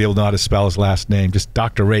 because no one will be able to know how to spell his last name. Just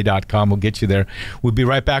drray.com will get you there. We'll be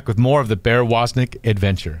right back with more of the Bear Woznick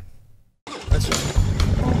Adventure.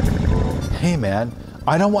 Hey man,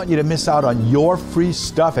 I don't want you to miss out on your free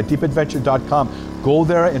stuff at deepadventure.com. Go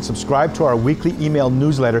there and subscribe to our weekly email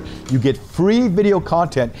newsletter. You get free video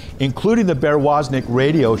content, including the Bear Woznick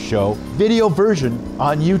radio show, video version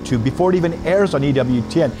on YouTube before it even airs on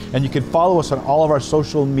EWTN. And you can follow us on all of our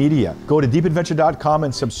social media. Go to deepadventure.com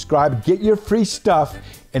and subscribe. Get your free stuff.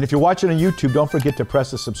 And if you're watching on YouTube, don't forget to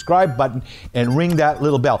press the subscribe button and ring that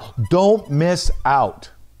little bell. Don't miss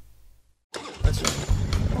out.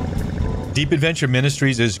 Deep Adventure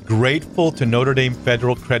Ministries is grateful to Notre Dame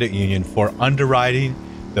Federal Credit Union for underwriting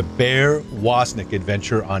the Bear Woznick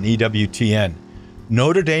Adventure on EWTN.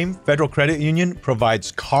 Notre Dame Federal Credit Union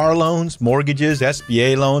provides car loans, mortgages,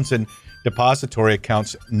 SBA loans, and depository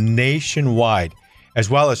accounts nationwide, as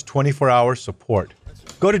well as 24-hour support.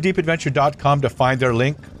 Go to deepadventure.com to find their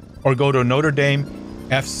link, or go to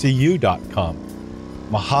NotreDameFCU.com.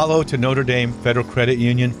 Mahalo to Notre Dame Federal Credit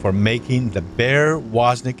Union for making the Bear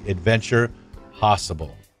Woznick Adventure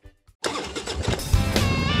possible.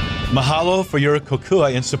 Mahalo for your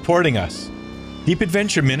kokua in supporting us. Deep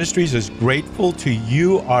Adventure Ministries is grateful to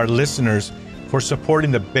you, our listeners, for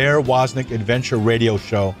supporting the Bear Woznick Adventure radio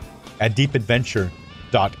show at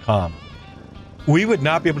deepadventure.com. We would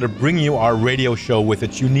not be able to bring you our radio show with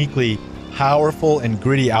its uniquely powerful and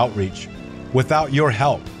gritty outreach without your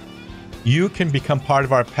help. You can become part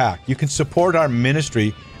of our pack. You can support our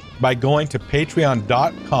ministry by going to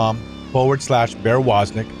patreon.com/Bear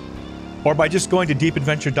Woznick, or by just going to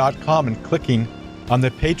deepadventure.com and clicking on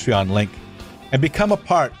the Patreon link and become a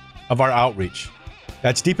part of our outreach.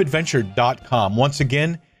 That's deepadventure.com. Once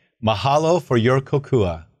again, mahalo for your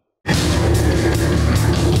kokua.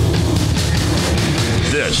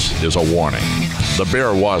 This is a warning. The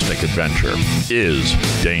Bear Woznick Adventure is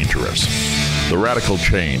dangerous. The radical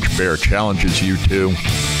change Bear challenges you to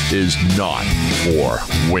is not for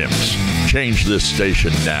wimps. Change this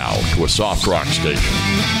station now to a soft rock station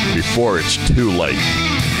before it's too late.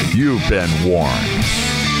 You've been warned.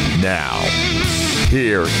 Now,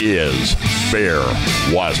 here is Bear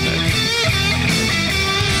Woznick.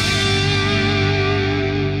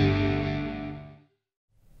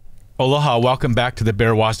 Aloha, welcome back to the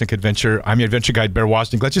Bear Woznick Adventure. I'm your adventure guide, Bear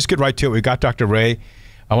Woznick. Let's just get right to it. We got Dr. Ray.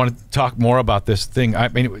 I want to talk more about this thing. I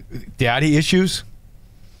mean, daddy issues,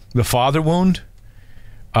 the father wound,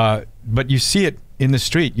 but you see it in the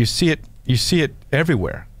street. You see it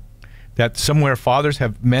everywhere. That somewhere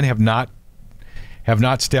men have not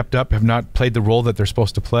stepped up, have not played the role that they're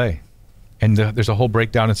supposed to play, and there's a whole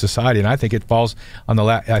breakdown in society. And I think it falls on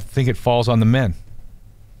the men.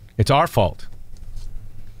 It's our fault.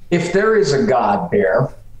 If there is a God,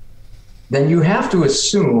 Bear, then you have to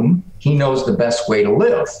assume he knows the best way to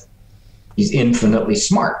live. He's infinitely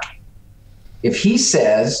smart. If he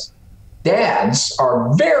says dads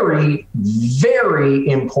are very, very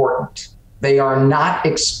important, they are not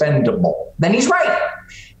expendable, then he's right.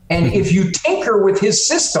 And if you tinker with his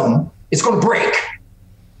system, it's going to break.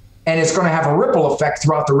 And it's going to have a ripple effect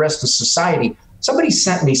throughout the rest of society. Somebody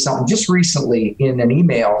sent me something just recently in an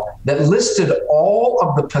email that listed all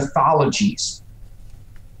of the pathologies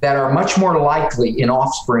that are much more likely in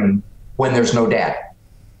offspring when there's no dad,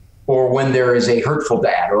 or when there is a hurtful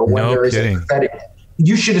dad, or when there is a pathetic.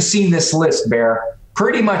 You should have seen this list, Bear.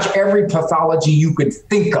 Pretty much every pathology you could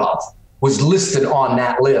think of was listed on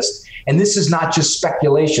that list. And this is not just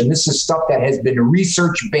speculation. This is stuff that has been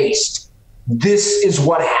research-based. This is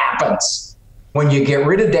what happens when you get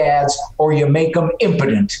rid of dads or you make them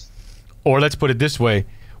impotent. Or let's put it this way,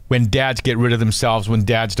 when dads get rid of themselves, when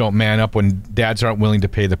dads don't man up, when dads aren't willing to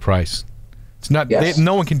pay the price. It's not. Yes.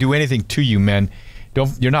 No one can do anything to you, men.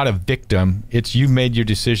 You're not a victim. It's you made your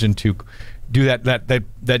decision to do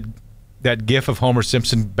that gif of Homer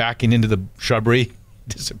Simpson backing into the shrubbery,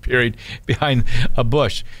 disappearing behind a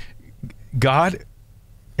bush. God,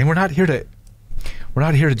 and we're not here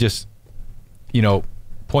to just,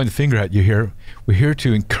 point the finger at you here. We're here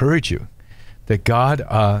to encourage you that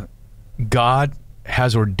God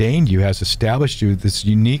has ordained you, has established you this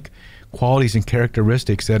unique qualities and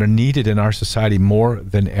characteristics that are needed in our society more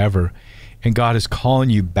than ever. And God is calling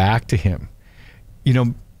you back to him.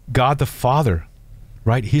 God the Father,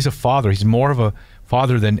 right? He's a father. He's more of a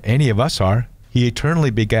father than any of us are. He eternally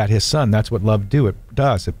begat his son. That's what love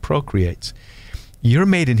does. It procreates. You're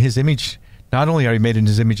made in his image. Not only are you made in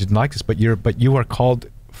his image and likeness, but you are called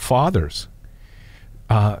fathers.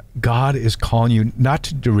 God is calling you not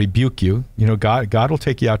to rebuke you. God will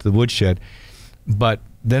take you out to the woodshed, but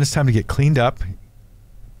then it's time to get cleaned up,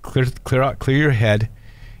 clear your head,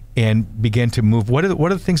 and begin to move. What are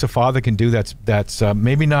the things a father can do that's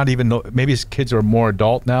maybe not even, maybe his kids are more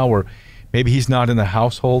adult now, or maybe he's not in the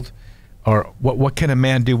household, or what can a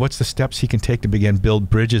man do? What's the steps he can take to begin build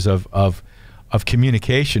bridges of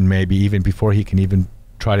communication, maybe even before he can even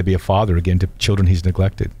try to be a father again to children he's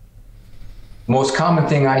neglected? Most common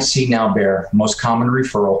thing I see now, Bear, most common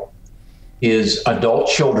referral is adult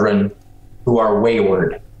children who are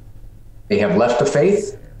wayward. They have left the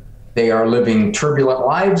faith. They are living turbulent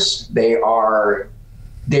lives. They are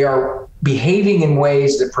behaving in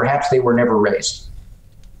ways that perhaps they were never raised.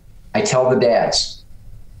 I tell the dads,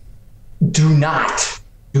 do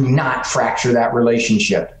not fracture that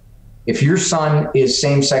relationship. If your son is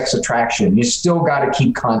same-sex attraction, you still got to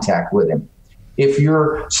keep contact with him. If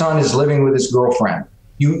your son is living with his girlfriend,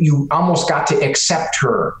 you almost got to accept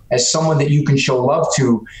her as someone that you can show love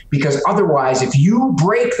to, because otherwise, if you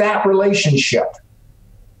break that relationship,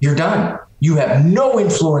 you're done. You have no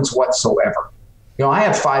influence whatsoever. I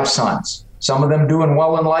have 5 sons, some of them doing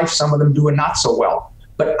well in life, some of them doing not so well,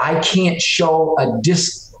 but I can't show a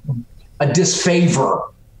disfavor.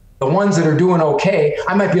 The ones that are doing okay,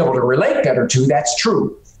 I might be able to relate better to, that's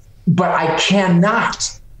true. But I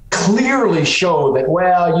cannot clearly show that,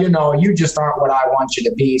 well, you just aren't what I want you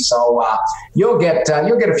to be, so you'll get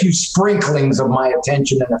a few sprinklings of my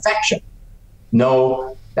attention and affection.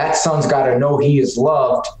 No, that son's got to know he is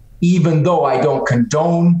loved, even though I don't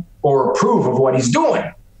condone or approve of what he's doing.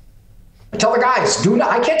 I tell the guys,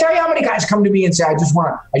 I can't tell you how many guys come to me and say, I just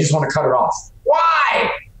want to cut it off.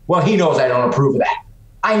 Why? Well, he knows I don't approve of that.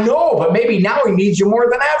 I know, but maybe now he needs you more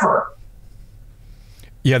than ever.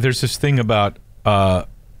 Yeah, there's this thing about a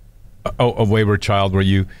wayward child where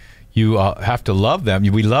you have to love them.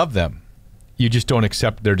 We love them. You just don't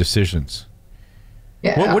accept their decisions.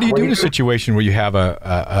 Yeah, what do you do in a situation where you have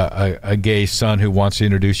a gay son who wants to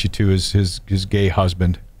introduce you to his gay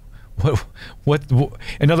husband? What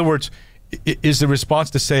in other words, is the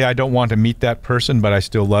response to say, I don't want to meet that person, but I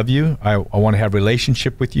still love you? I want to have a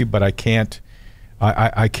relationship with you, but I can't.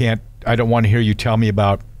 I don't want to hear you tell me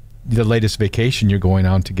about the latest vacation you're going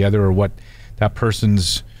on together, or what that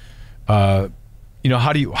person's, where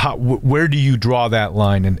do you draw that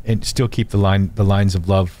line and still keep the lines of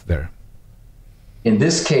love there? In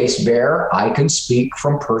this case, Bear, I can speak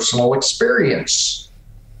from personal experience.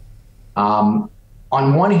 On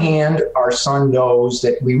one hand, our son knows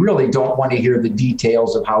that we really don't want to hear the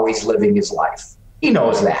details of how he's living his life. He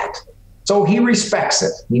knows that. So he respects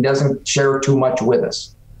it. He doesn't share too much with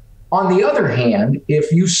us. On the other hand,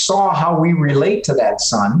 if you saw how we relate to that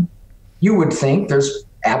son, you would think there's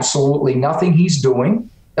absolutely nothing he's doing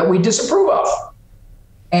that we disapprove of.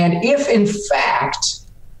 And if in fact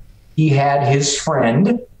he had his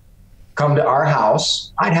friend come to our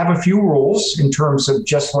house, I'd have a few rules in terms of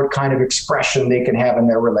just what kind of expression they can have in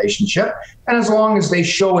their relationship. And as long as they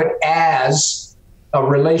show it as a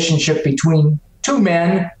relationship between two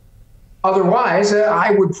men, otherwise,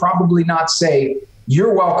 I would probably not say,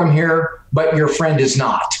 you're welcome here, but your friend is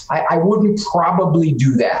not. I wouldn't probably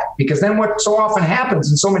do that, because then what so often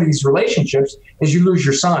happens in so many of these relationships is you lose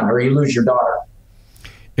your son or you lose your daughter.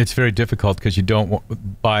 It's very difficult because you don't,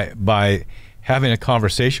 by having a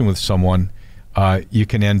conversation with someone, you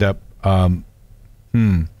can end up, you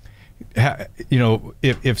know,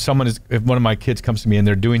 if one of my kids comes to me and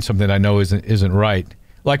they're doing something I know isn't right,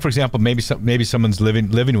 like for example, maybe someone's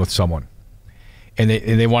living with someone, and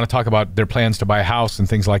they want to talk about their plans to buy a house and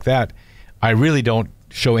things like that. I really don't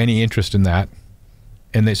show any interest in that,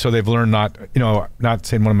 and so they've learned not, you know, not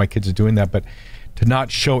saying one of my kids is doing that, but to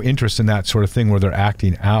not show interest in that sort of thing where they're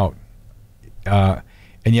acting out.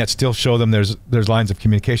 And yet still show them there's lines of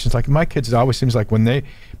communication. It's like my kids, it always seems like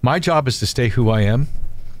my job is to stay who I am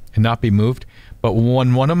and not be moved. But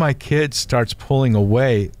when one of my kids starts pulling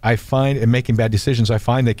away, I find, and making bad decisions, I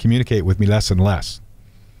find they communicate with me less and less.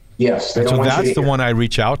 Yes. And so that's the one I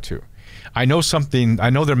reach out to. I know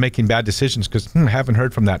they're making bad decisions because I haven't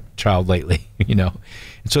heard from that child lately, you know.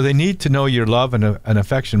 And so they need to know your love and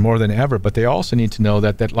affection more than ever, but they also need to know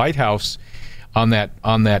that that lighthouse on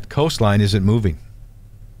that coastline isn't moving.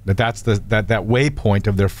 That's that waypoint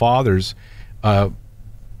of their father's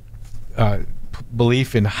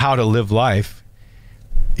belief in how to live life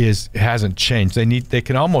hasn't changed. They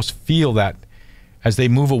can almost feel that as they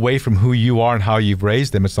move away from who you are and how you've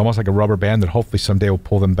raised them. It's almost like a rubber band that hopefully someday will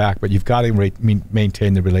pull them back, but you've got to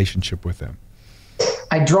maintain the relationship with them.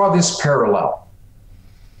 I draw this parallel.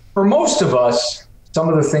 For most of us, some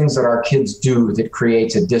of the things that our kids do that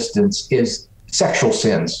creates a distance is sexual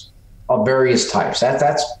sins of various types.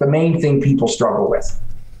 That's the main thing people struggle with.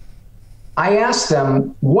 I asked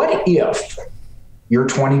them, what if your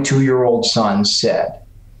 22-year-old son said,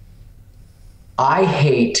 I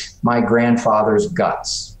hate my grandfather's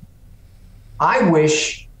guts. I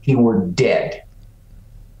wish he were dead.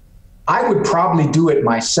 I would probably do it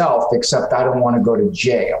myself, except I don't want to go to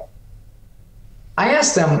jail. I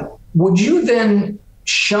asked them, would you then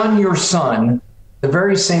shun your son the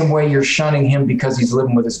very same way you're shunning him because he's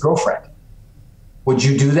living with his girlfriend? Would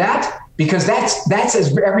you do that? Because that's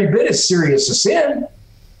every bit as serious a sin.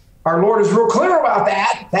 Our Lord is real clear about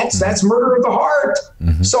that. That's murder of the heart.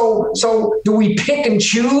 Mm-hmm. So do we pick and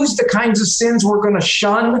choose the kinds of sins we're going to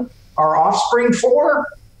shun our offspring for?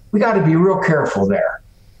 We got to be real careful there.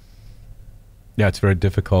 Yeah, it's very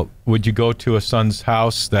difficult. Would you go to a son's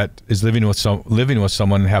house that is living with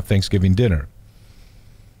someone and have Thanksgiving dinner?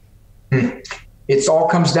 It all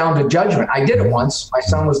comes down to judgment. I did it once. My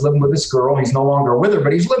son was living with this girl. He's no longer with her,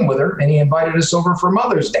 but he's living with her, and he invited us over for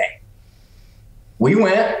Mother's Day. We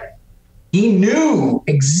went. He knew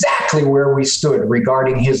exactly where we stood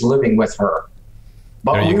regarding his living with her.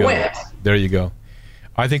 But we went. There you go.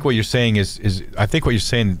 I think what you're saying is I think what you're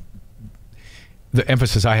saying, the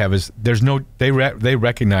emphasis I have is they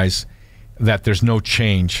recognize that there's no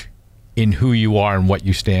change in who you are and what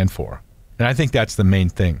you stand for. And I think that's the main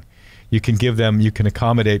thing. You can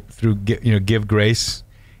accommodate through, give grace,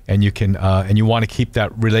 and you can, and you want to keep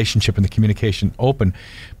that relationship and the communication open.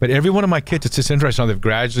 But every one of my kids, it's just interesting how they're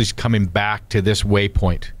gradually coming back to this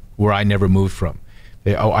waypoint where I never moved from.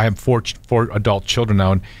 I have four adult children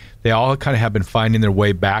now, and they all kind of have been finding their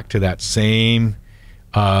way back to that same,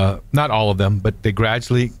 not all of them, but they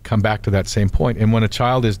gradually come back to that same point. And when a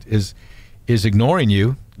child is ignoring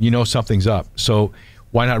you, you know something's up. So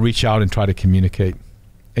why not reach out and try to communicate?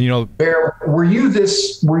 And Bear, were you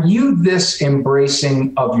this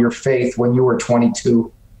embracing of your faith when you were 22?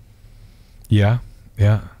 Yeah.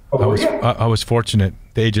 Oh, I was fortunate.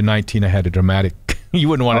 At the age of 19, I had a dramatic. You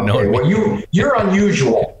wouldn't want to know me. Well, you're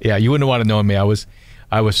unusual. Yeah, you wouldn't want to know me. I was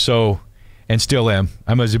so, and still am.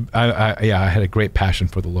 I had a great passion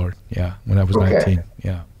for the Lord. Yeah, when I was 19.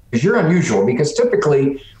 Yeah. Because you're unusual. Because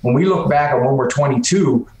typically, when we look back on when we're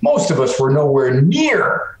 22, most of us were nowhere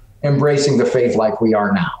near embracing the faith like we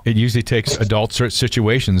are now. It usually takes adult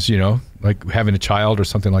situations, like having a child or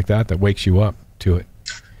something like that wakes you up to it.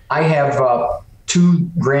 I have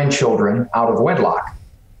 2 grandchildren out of wedlock.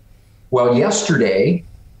 Well, yesterday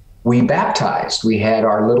we baptized. We had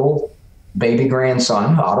our little baby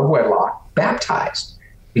grandson out of wedlock baptized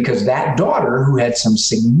because that daughter, who had some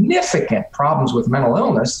significant problems with mental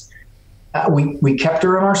illness, we kept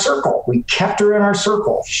her in our circle.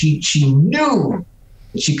 She knew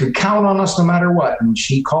she could count on us no matter what. And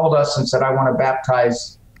she called us and said, I want to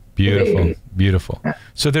baptize Beautiful, beautiful.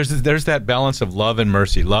 So there's that balance of love and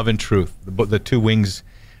mercy, love and truth. The two wings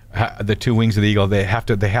of the eagle. They have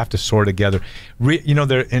to soar together.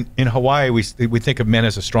 They're in Hawaii. We think of men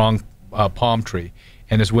as a strong palm tree,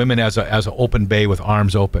 and as women as an open bay with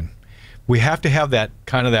arms open. We have to have that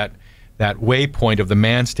kind of that waypoint of the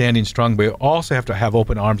man standing strong, but we also have to have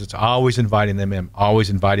open arms. It's always inviting them in,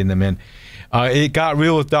 always inviting them in. It got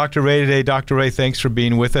real with Dr. Ray today. Dr. Ray, thanks for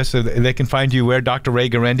being with us. So they can find you where? Dr. Ray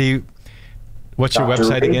Gaurandi. What's your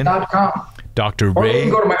website again? Dr. Ray. Or you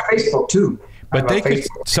can go to my Facebook too. But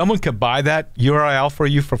someone could buy that URL for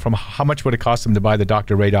you from how much would it cost them to buy the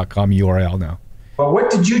drray.com URL now? Well,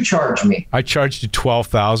 what did you charge me? I charged you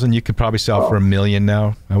 $12,000. You could probably sell for $1 million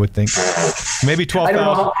now, I would think. Maybe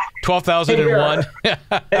 12,000. 12,001.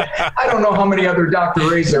 I don't know how many other Dr.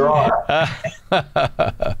 Rays there are.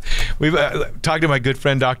 We've talked to my good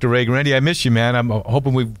friend Dr. Ray Gaurandi. I miss you, man. I'm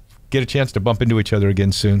hoping we get a chance to bump into each other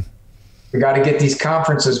again soon. We got to get these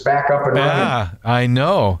conferences back up and running. Yeah, I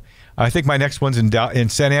know. I think my next one's in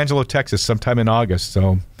San Angelo, Texas, sometime in August.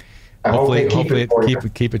 So hopefully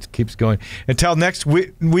it keeps going. Until next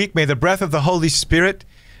week, may the breath of the Holy Spirit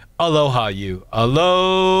aloha you.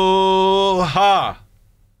 Aloha.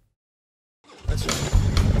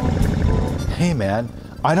 Hey man,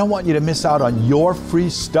 I don't want you to miss out on your free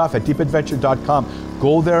stuff at deepadventure.com.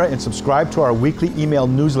 Go there and subscribe to our weekly email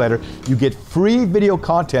newsletter. You get free video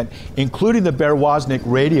content, including the Bear Woznick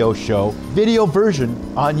radio show, video version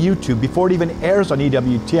on YouTube before it even airs on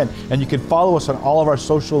EWTN. And you can follow us on all of our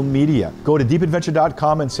social media. Go to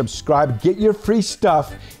deepadventure.com and subscribe. Get your free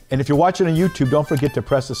stuff. And if you're watching on YouTube, don't forget to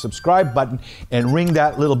press the subscribe button and ring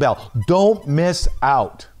that little bell. Don't miss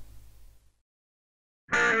out.